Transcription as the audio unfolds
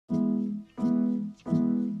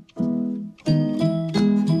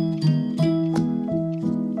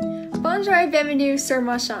Bonjour et bienvenue sur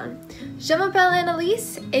ma chaîne. Je m'appelle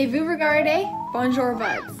Annalise et vous regardez Bonjour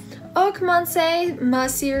Buds. Au commencer ma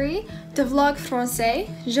série de vlogs français,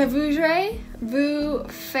 je voudrais vous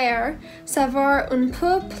faire savoir un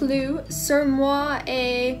peu plus sur moi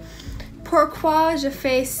et pourquoi je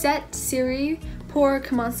fais cette série pour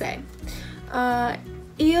commencer.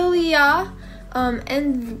 Il y a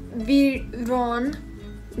environ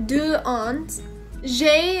 2 ans,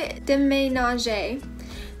 j'ai déménagé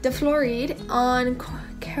de Floride en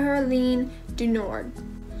Caroline du Nord.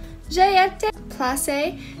 J'ai été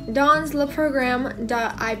placée dans le programme de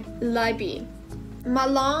l'IB. Ma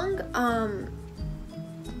langue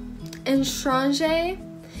étrangère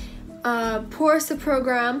pour ce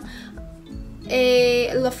programme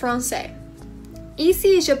est le français.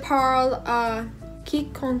 Ici, je parle à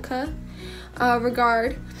quiconque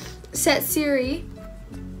regarde cette série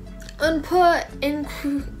un peu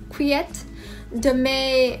inquiète de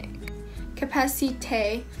mes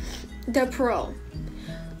capacités de parole.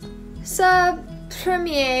 Sa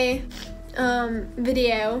première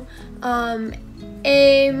vidéo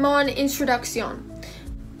est mon introduction.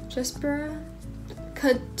 J'espère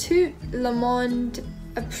que tout le monde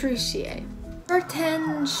apprécie.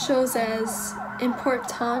 Certaines choses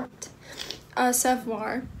importantes à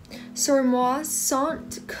savoir sur moi sont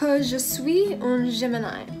que je suis un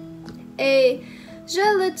Gemini et je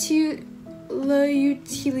l'utilise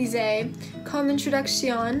comme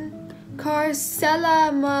introduction car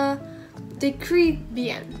cela me décrit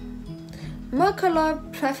bien. Ma couleur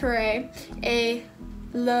préférée est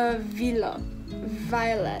le violet.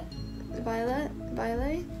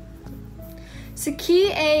 Ce qui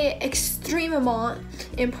est extrêmement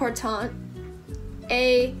important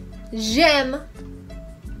et j'aime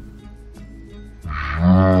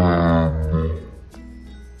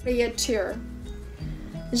l'écriture.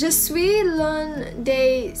 Je suis l'un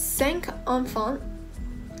des 5 enfants,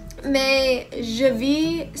 mais je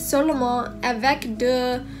vis seulement avec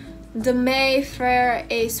 2 de mes frères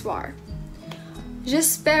et sœurs.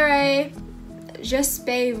 J'espère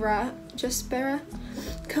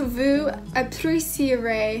que vous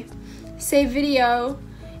apprécierez ces vidéos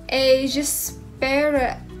et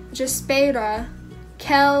j'espère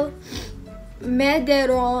qu'elles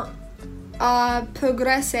m'aideront à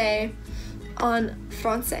progresser en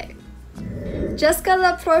français. Jusqu'à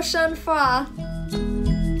la prochaine fois!